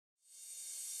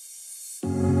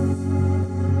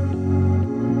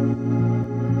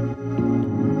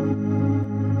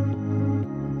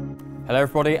Hello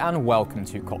everybody and welcome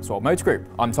to Cotswold Motor Group.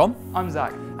 I'm Tom. I'm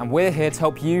Zach. And we're here to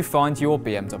help you find your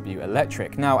BMW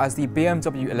electric. Now, as the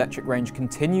BMW electric range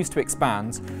continues to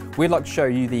expand, we'd like to show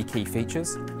you the key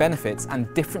features, benefits and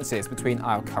differences between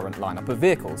our current lineup of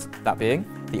vehicles, that being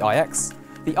the iX,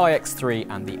 the iX3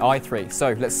 and the i3.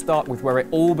 So let's start with where it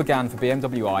all began for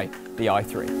BMW i, the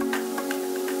i3.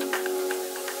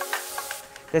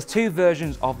 There's two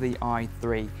versions of the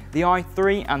i3, the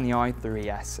i3 and the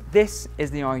i3S. This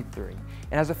is the i3.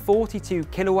 It has a 42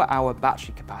 kilowatt hour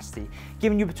battery capacity,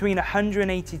 giving you between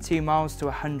 182 miles to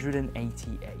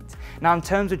 188. Now in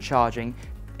terms of charging,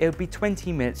 it would be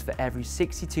 20 minutes for every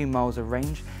 62 miles of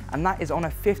range, and that is on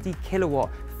a 50 kilowatt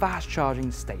fast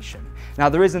charging station. Now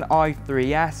there is an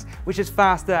i3S, which is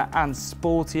faster and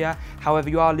sportier, however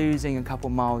you are losing a couple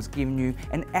miles, giving you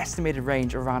an estimated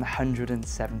range of around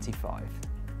 175.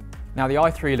 Now the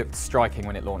i3 looked striking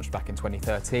when it launched back in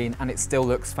 2013 and it still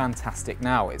looks fantastic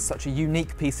now. It's such a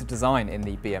unique piece of design in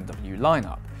the BMW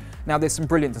lineup. Now there's some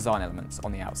brilliant design elements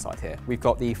on the outside here. We've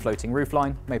got the floating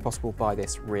roofline, made possible by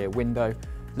this rear window.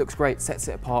 Looks great, sets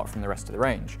it apart from the rest of the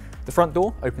range. The front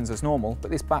door opens as normal, but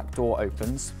this back door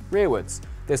opens rearwards.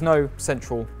 There's no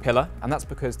central pillar, and that's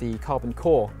because the carbon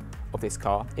core of this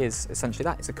car is essentially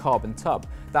that, it's a carbon tub.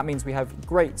 That means we have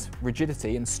great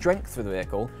rigidity and strength for the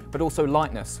vehicle, but also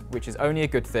lightness, which is only a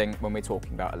good thing when we're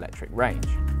talking about electric range.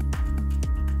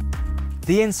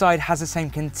 The inside has the same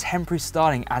contemporary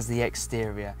styling as the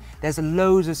exterior. There's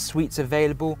loads of suites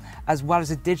available, as well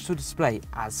as a digital display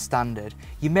as standard.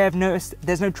 You may have noticed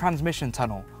there's no transmission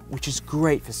tunnel, which is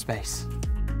great for space.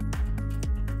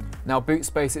 Now, boot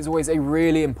space is always a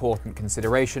really important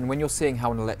consideration when you're seeing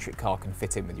how an electric car can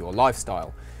fit in with your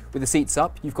lifestyle. With the seats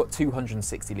up, you've got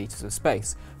 260 litres of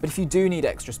space, but if you do need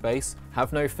extra space,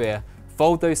 have no fear,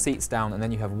 fold those seats down and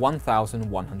then you have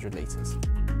 1,100 litres.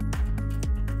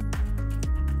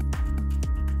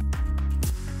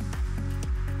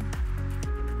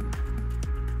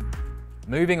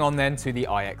 Moving on then to the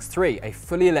iX3, a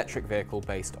fully electric vehicle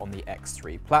based on the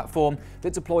X3 platform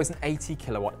that deploys an 80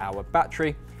 kilowatt hour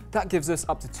battery. That gives us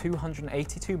up to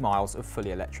 282 miles of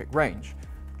fully electric range.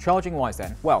 Charging wise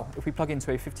then, well, if we plug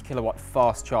into a 50 kilowatt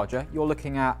fast charger, you're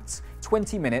looking at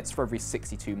 20 minutes for every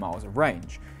 62 miles of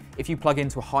range. If you plug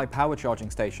into a high power charging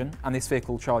station and this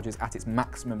vehicle charges at its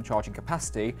maximum charging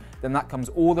capacity, then that comes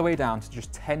all the way down to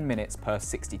just 10 minutes per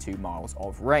 62 miles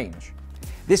of range.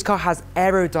 This car has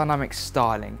aerodynamic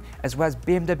styling, as well as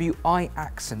BMW i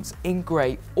accents in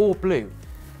grey or blue.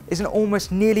 It's an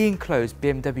almost nearly enclosed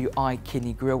BMW i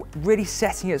kidney grille, really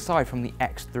setting it aside from the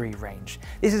X3 range.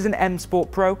 This is an M Sport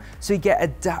Pro, so you get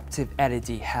adaptive LED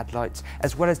headlights,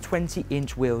 as well as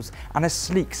 20-inch wheels and a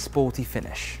sleek, sporty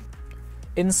finish.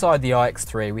 Inside the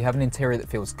iX3, we have an interior that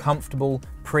feels comfortable,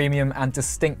 premium and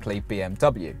distinctly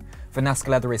BMW. Vanasca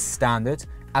leather is standard,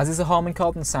 as is a Harman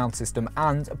Kardon sound system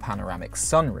and a panoramic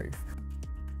sunroof.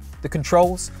 The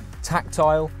controls,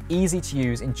 tactile, easy to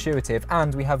use, intuitive,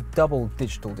 and we have double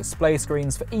digital display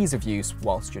screens for ease of use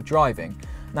whilst you're driving.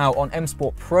 Now on M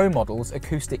Sport Pro models,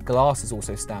 acoustic glass is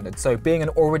also standard, so being an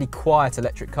already quiet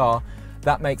electric car,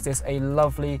 that makes this a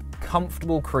lovely,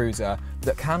 comfortable cruiser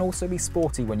that can also be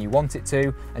sporty when you want it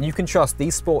to, and you can trust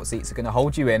these sport seats are going to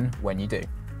hold you in when you do.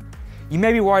 You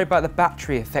may be worried about the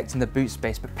battery affecting the boot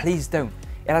space, but please don't.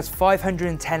 It has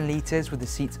 510 litres with the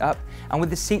seats up, and with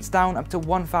the seats down up to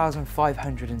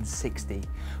 1,560.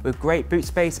 With great boot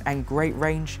space and great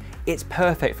range, it's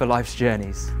perfect for life's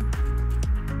journeys.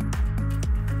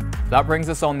 That brings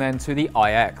us on then to the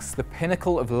iX, the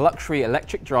pinnacle of luxury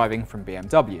electric driving from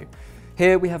BMW.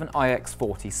 Here we have an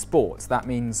iX40 Sport. That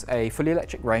means a fully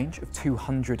electric range of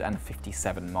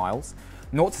 257 miles,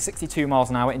 0 to 62 miles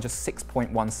an hour in just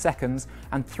 6.1 seconds,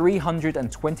 and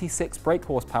 326 brake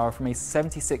horsepower from a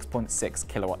 76.6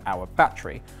 kilowatt hour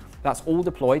battery. That's all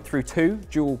deployed through two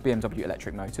dual BMW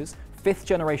electric motors, 5th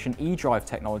generation eDrive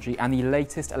technology, and the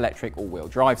latest electric all-wheel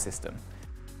drive system.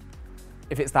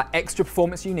 If it's that extra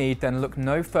performance you need, then look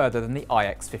no further than the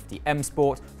iX50 M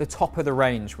Sport, the top of the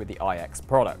range with the iX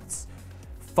products.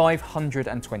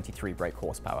 523 brake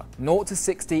horsepower, 0 to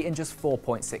 60 in just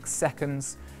 4.6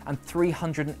 seconds, and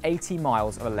 380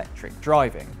 miles of electric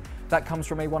driving. That comes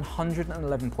from a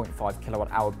 111.5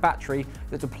 kilowatt hour battery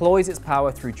that deploys its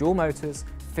power through dual motors,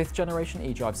 5th generation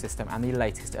eDrive system, and the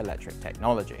latest electric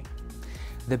technology.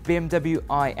 The BMW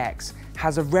iX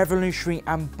has a revolutionary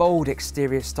and bold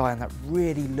exterior style that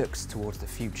really looks towards the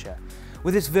future.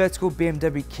 With its vertical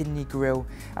BMW kidney grille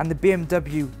and the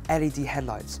BMW LED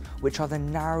headlights, which are the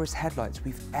narrowest headlights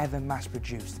we've ever mass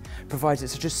produced, provides it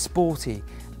such a sporty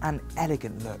and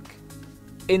elegant look.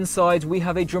 Inside, we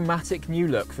have a dramatic new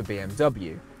look for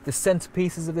BMW. The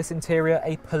centerpieces of this interior,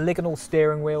 a polygonal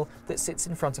steering wheel that sits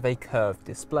in front of a curved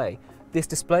display. This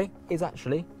display is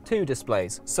actually two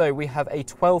displays. So we have a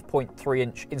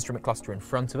 12.3-inch instrument cluster in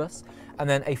front of us, and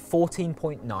then a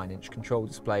 14.9-inch control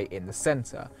display in the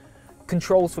center.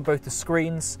 Controls for both the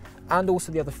screens and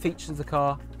also the other features of the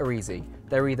car are easy.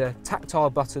 They're either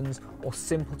tactile buttons or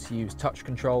simple to use touch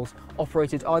controls,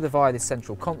 operated either via this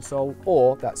central console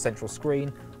or that central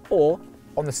screen, or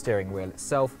on the steering wheel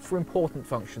itself for important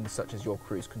functions such as your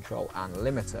cruise control and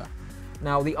limiter.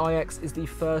 Now, the iX is the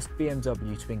first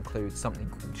BMW to include something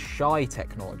called Shy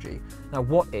technology. Now,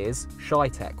 what is Shy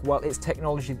tech? Well, it's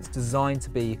technology that's designed to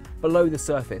be below the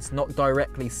surface, not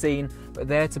directly seen, but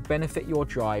there to benefit your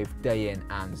drive day in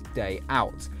and day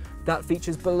out. That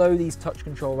features below these touch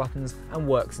control buttons and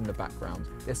works in the background.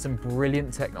 There's some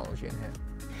brilliant technology in here.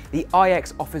 The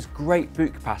iX offers great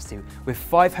boot capacity with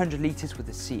 500 litres with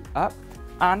the seat up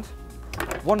and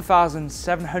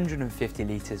 1,750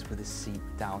 litres with the seat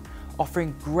down,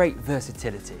 offering great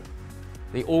versatility.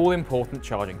 The all-important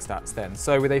charging stats then.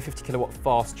 So with a 50 kilowatt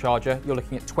fast charger, you're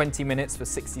looking at 20 minutes for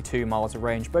 62 miles of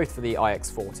range, both for the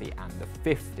iX40 and the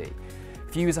 50.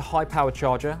 If you use a high-powered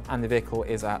charger and the vehicle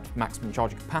is at maximum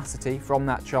charging capacity from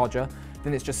that charger,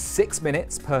 then it's just 6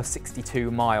 minutes per 62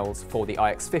 miles for the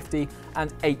iX50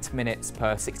 and 8 minutes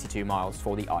per 62 miles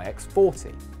for the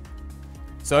iX40.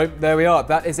 So there we are,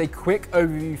 that is a quick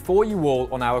overview for you all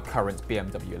on our current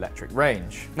BMW electric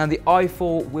range. Now the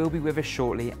i4 will be with us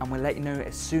shortly and we'll let you know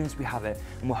as soon as we have it,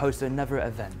 and we'll host another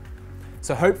event.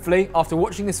 So hopefully, after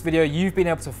watching this video, you've been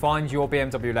able to find your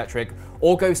BMW electric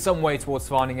or go some way towards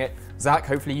finding it. Zach,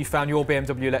 hopefully you found your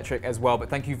BMW electric as well, but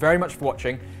thank you very much for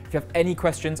watching. If you have any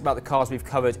questions about the cars we've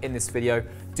covered in this video,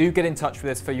 do get in touch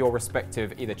with us for your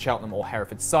respective either Cheltenham or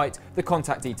Hereford site. The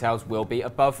contact details will be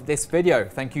above this video.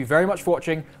 Thank you very much for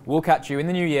watching. We'll catch you in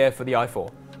the new year for the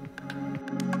i4.